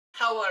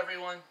Hello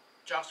everyone,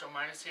 Joshua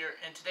Minus here,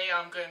 and today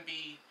I'm going to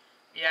be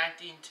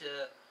reacting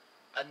to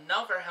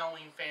another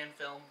Halloween fan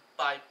film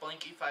by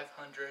Blanky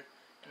 500,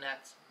 and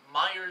that's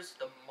Myers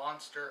the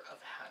Monster of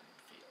Haddonfield.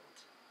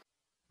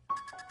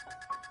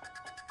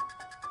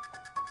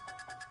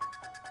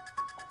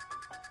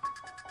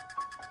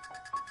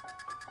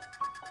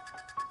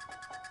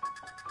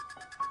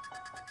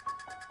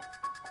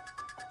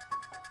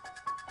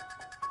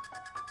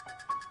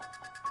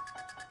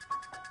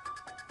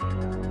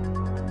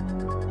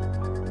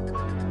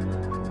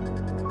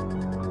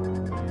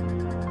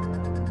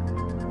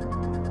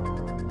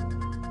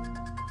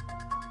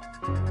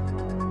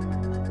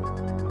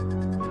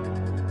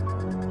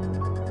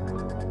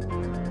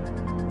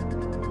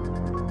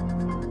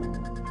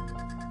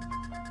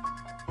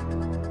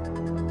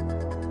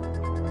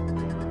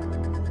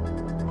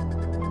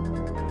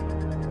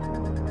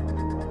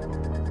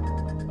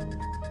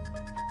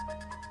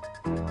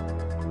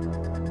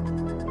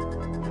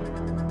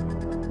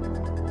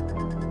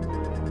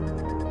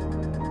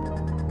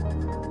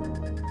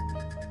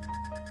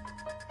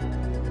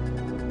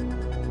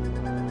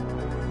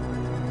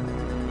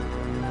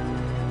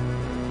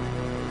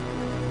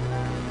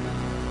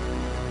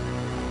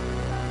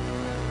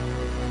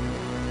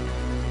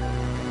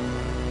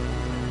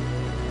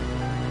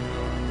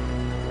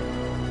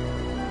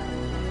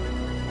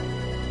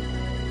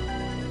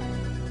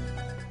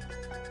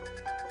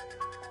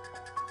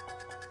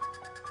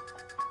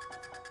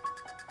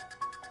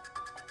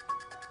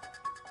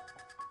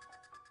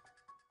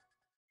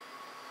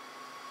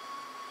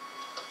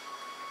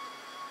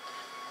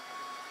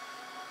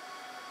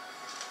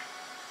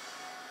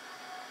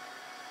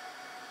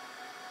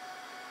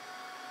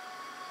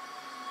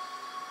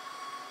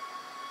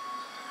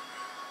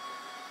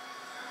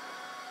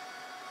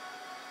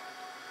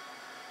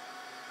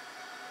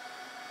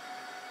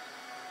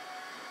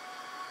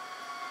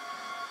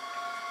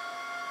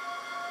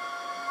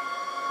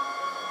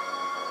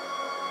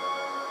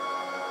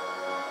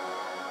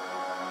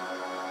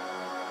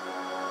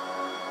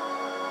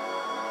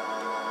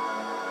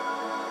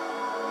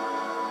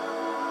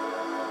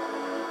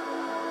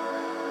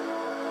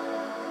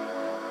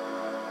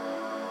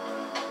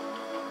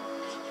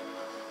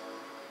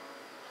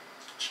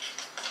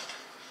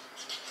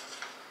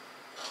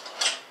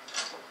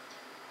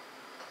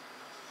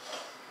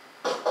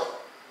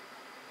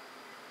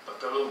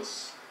 Dr.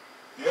 Loomis.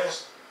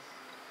 Yes?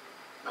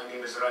 My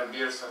name is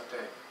Ranbir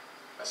Sartain.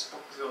 I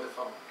spoke with you on the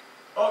phone.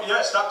 Oh,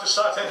 yes, Dr.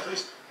 Sartain,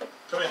 please.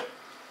 Come in.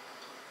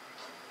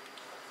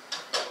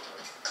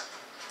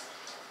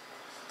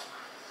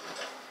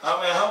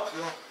 How may I help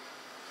you?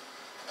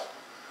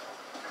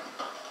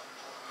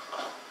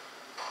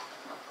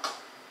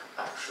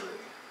 Actually,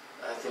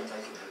 I think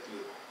I can help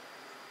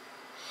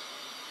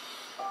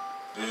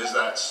you. Is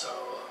that so?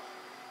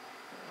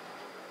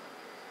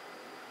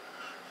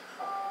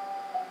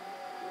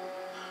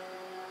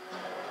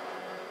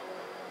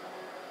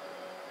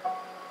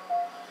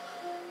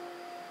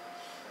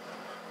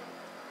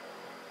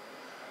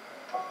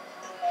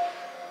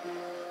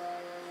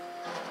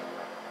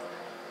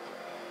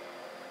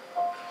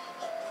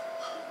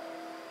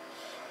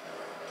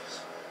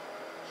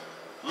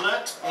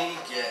 Let me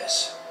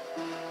guess.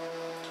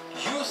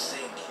 You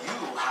think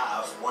you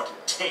have what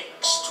it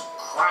takes to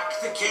crack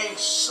the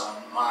case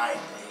on my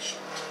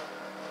patient?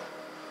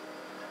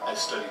 I've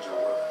studied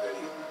your work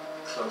very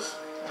closely,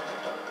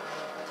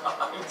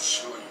 Doctor. I'm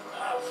sure you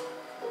have.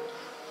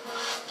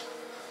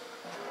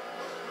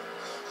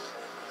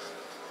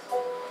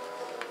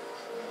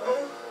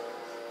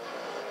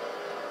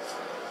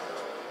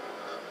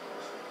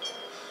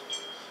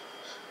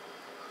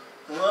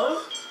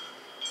 Well?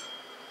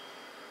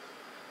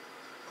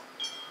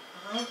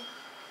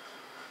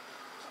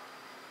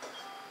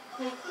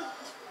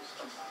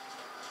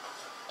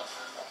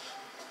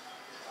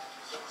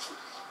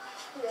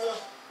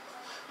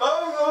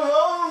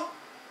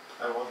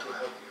 I want to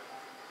help you.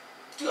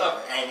 Do you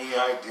have any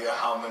idea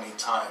how many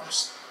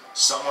times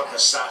someone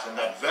has sat in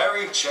that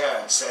very chair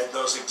and said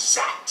those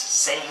exact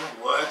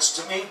same words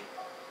to me?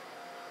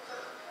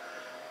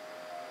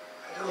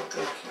 I don't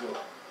think you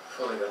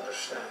fully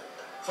understand.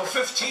 For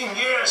 15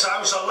 years, I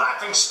was a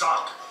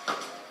laughingstock.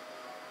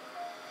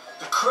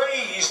 The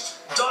crazed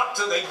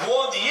doctor they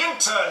warned the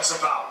interns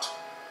about.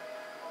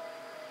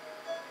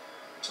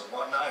 Until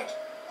one night,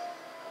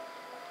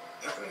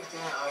 everything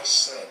I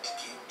said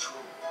came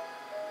true.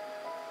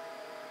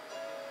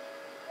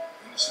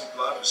 Innocent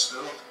blood was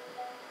spilled.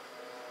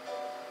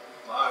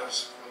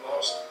 Lives were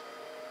lost.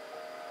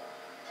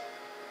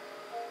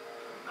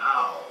 And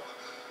now,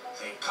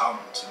 they come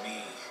to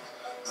me.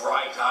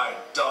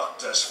 Bright-eyed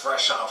doctors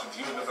fresh out of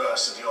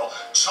university, all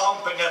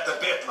chomping at the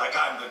bit like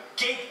I'm the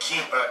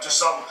gatekeeper to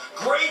some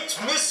great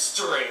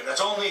mystery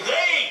that only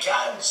they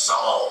can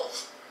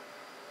solve.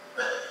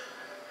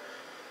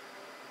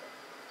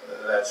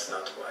 That's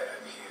not why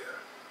I'm here.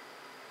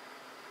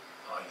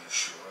 Are you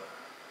sure?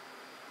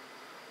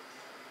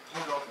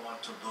 You don't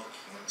want to look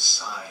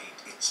inside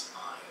its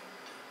mind.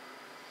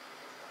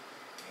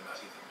 You're not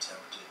even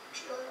tempted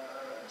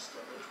just a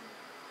little.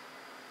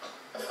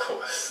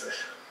 course,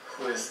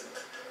 who isn't?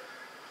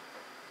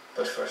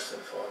 But first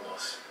and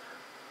foremost,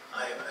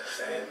 I am a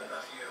fan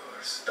of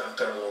yours,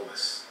 Dr.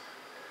 Loomis.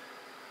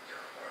 Your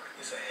work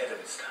is ahead of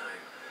its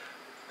time.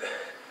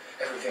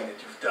 Everything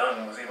that you've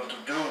done was able to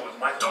do with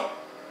my... Don't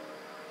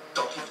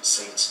even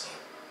say its name.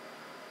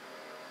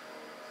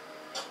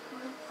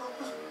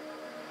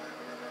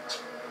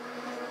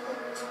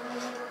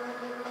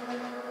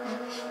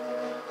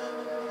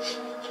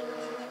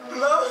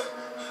 Mom!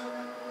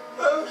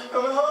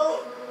 I'm home!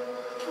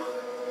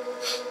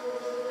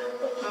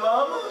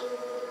 Mama?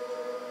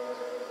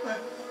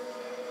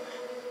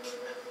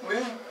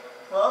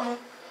 Mama?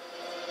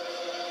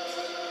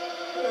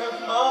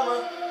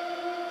 Mama?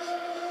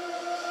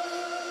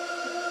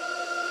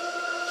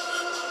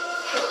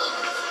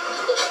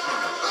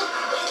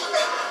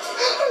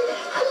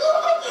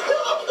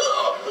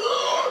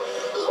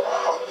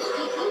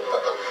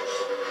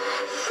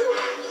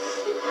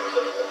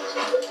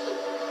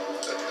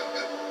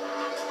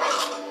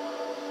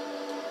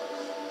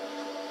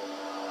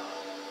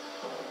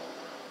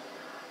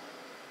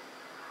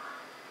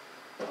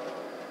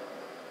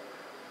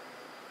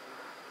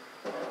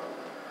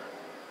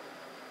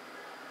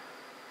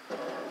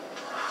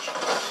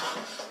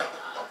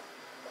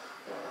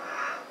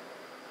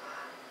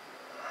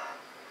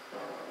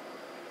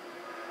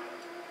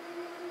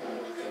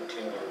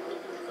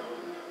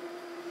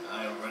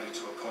 I am ready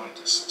to appoint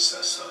a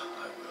successor.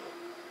 I will.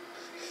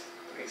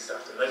 Please,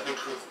 Doctor, let me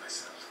prove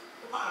myself.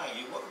 Why?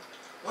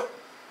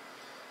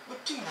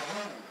 What do you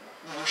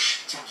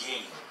wish to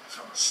gain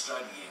from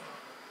studying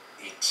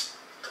it?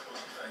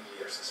 25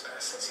 years has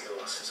passed since he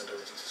lost his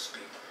ability to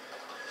speak.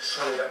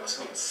 Surely that must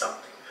mean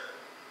something.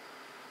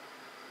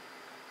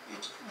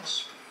 It can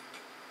speak.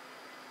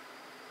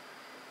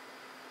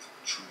 It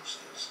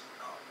chooses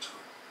not to.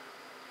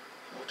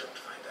 You don't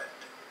find that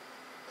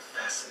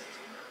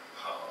fascinating?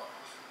 Oh,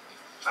 the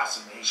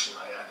fascination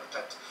I had with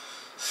that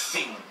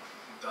thing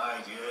who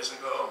died years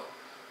ago.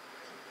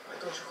 Why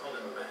don't you call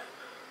him a man?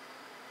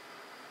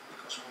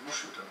 Because when you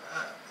shoot a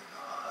man in the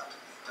heart,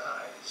 he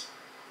dies.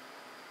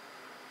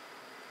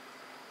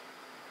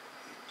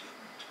 He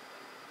didn't.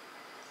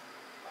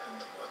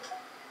 And what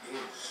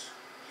is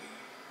he?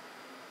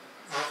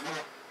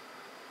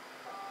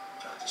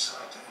 Dr.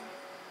 Sartain.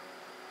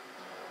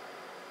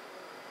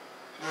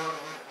 Pure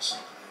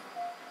something.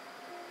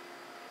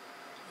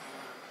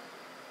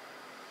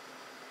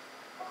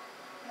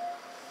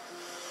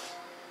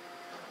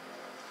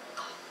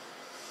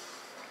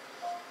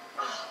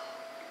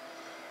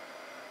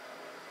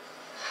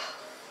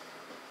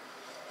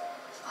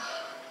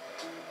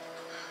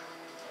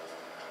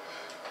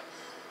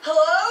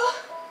 Hello?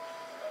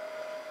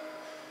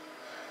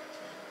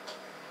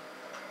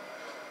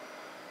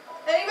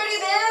 Anybody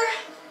there?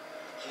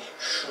 He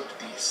should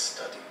be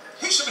studied.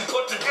 He should be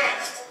put to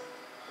death!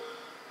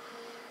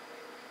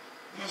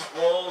 These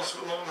walls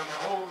will only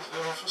hold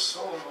him for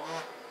so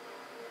long.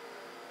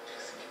 Do you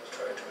think he will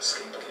try to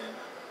escape again?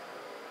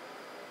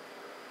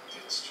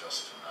 It's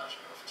just a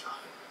matter of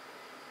time.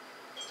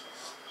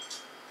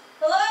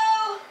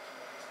 Hello?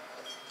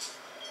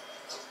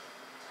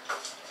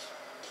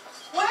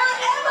 Where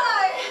am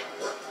I?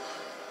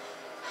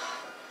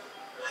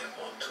 I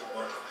want to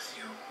work with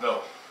you.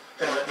 No.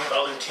 Then let me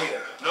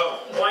volunteer. No.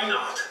 Why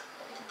not?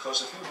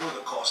 Because if you knew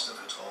the cost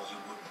of it all, you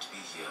wouldn't be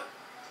here.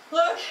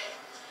 Look,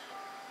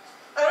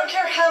 I don't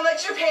care how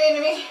much you're paying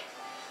me,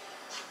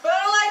 but I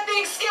don't like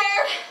being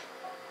scared.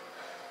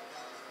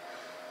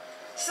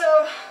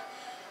 So,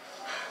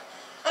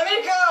 I'm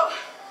gonna go.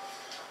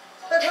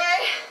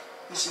 Okay?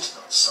 This is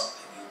not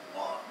something you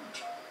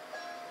want.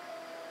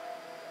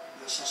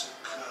 This is a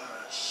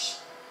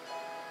curse.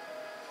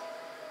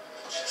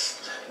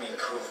 Just let me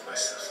prove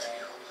myself to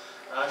you.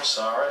 I'm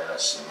sorry, I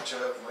seem to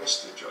have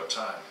wasted your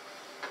time.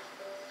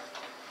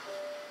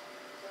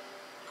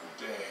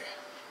 Good day,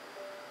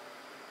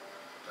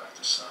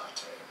 Dr.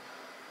 Sartain.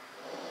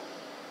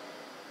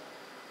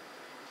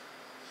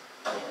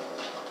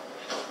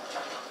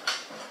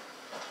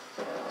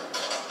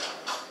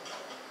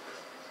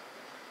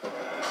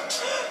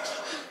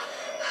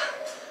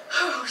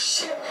 Oh,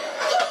 shit.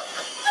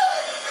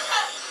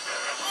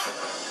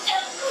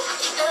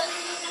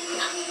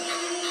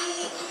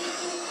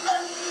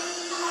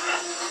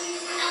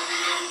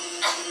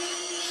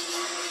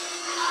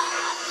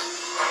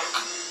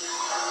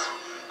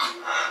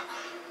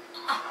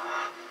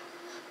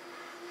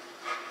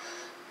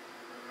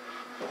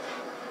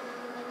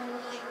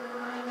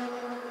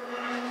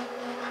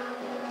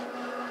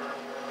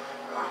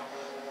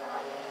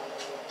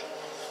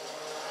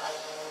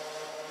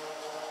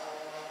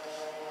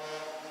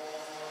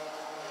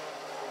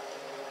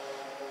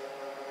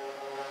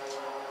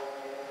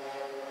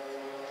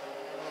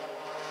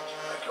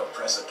 Like your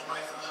present,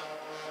 Michael.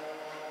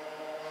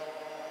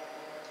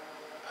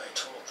 I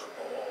told the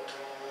board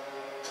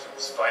that it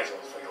was vital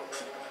for your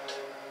treatment.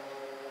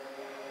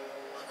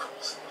 Of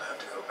course, you will have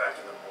to go back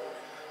in the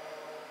morning.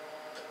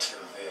 But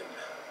till then,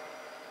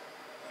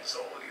 it's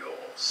all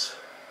yours.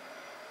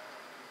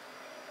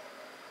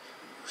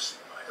 You see,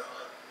 Michael,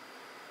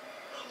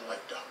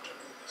 unlike Dr.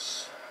 Loomis,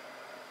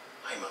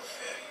 I'm a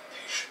very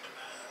patient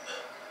man.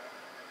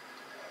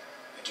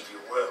 And if you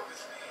work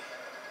with me,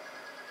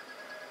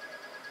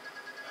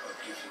 I will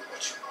give you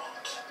what you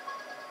want.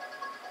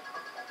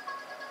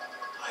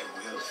 I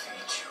will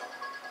feed you.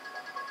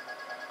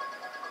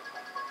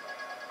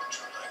 Would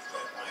you like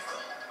that,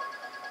 Michael?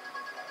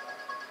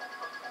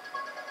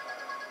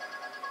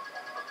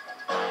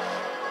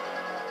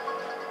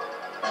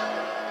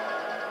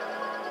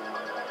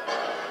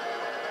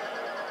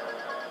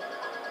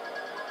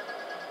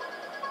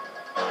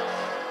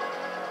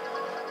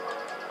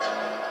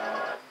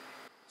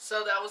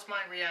 So that was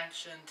my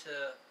reaction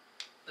to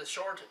the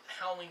short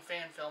Halloween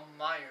fan film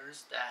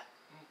Myers,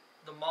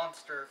 the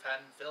Monster of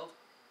Haddonfield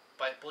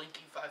by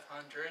Blinky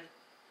 500.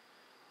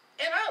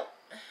 And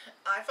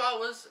I thought it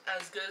was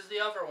as good as the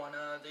other one,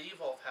 The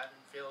Evil of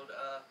Haddonfield.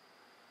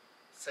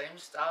 Same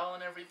style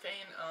and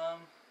everything.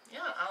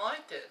 Yeah, I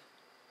liked it.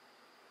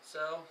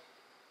 So,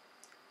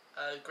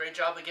 great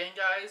job again,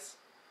 guys.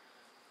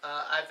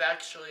 I've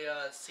actually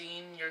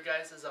seen your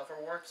guys' other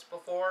works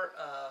before.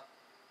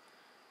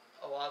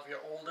 A lot of your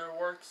older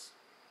works.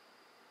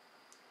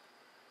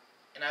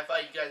 And I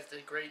thought you guys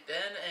did great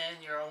then,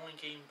 and you're only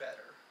getting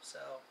better.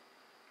 So,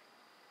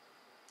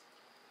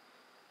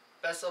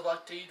 best of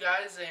luck to you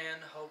guys,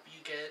 and hope you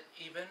get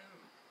even.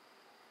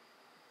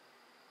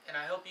 And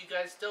I hope you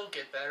guys still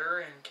get better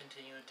and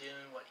continue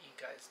doing what you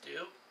guys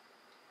do.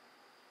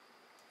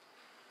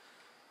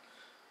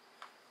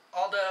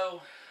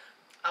 Although,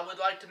 I would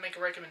like to make a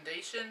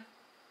recommendation.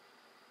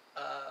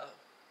 I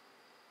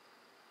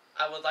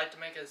would like to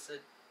make a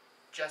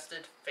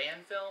suggested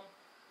fan film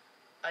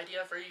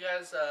idea for you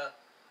guys.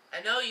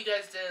 I know you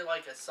guys did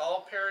like a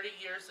Saw parody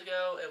years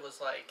ago. It was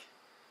like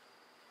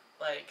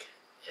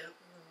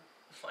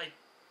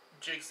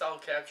Jigsaw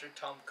captured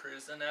Tom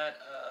Cruise in that.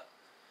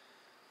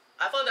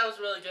 I thought that was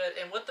really good,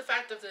 and with the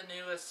fact of the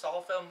newest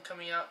Saw film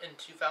coming out in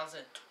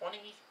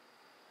 2020,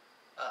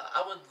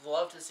 I would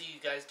love to see you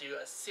guys do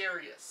a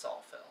serious Saw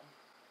film.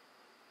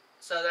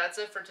 So that's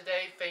it for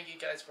today. Thank you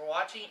guys for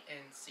watching,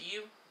 and see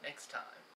you next time.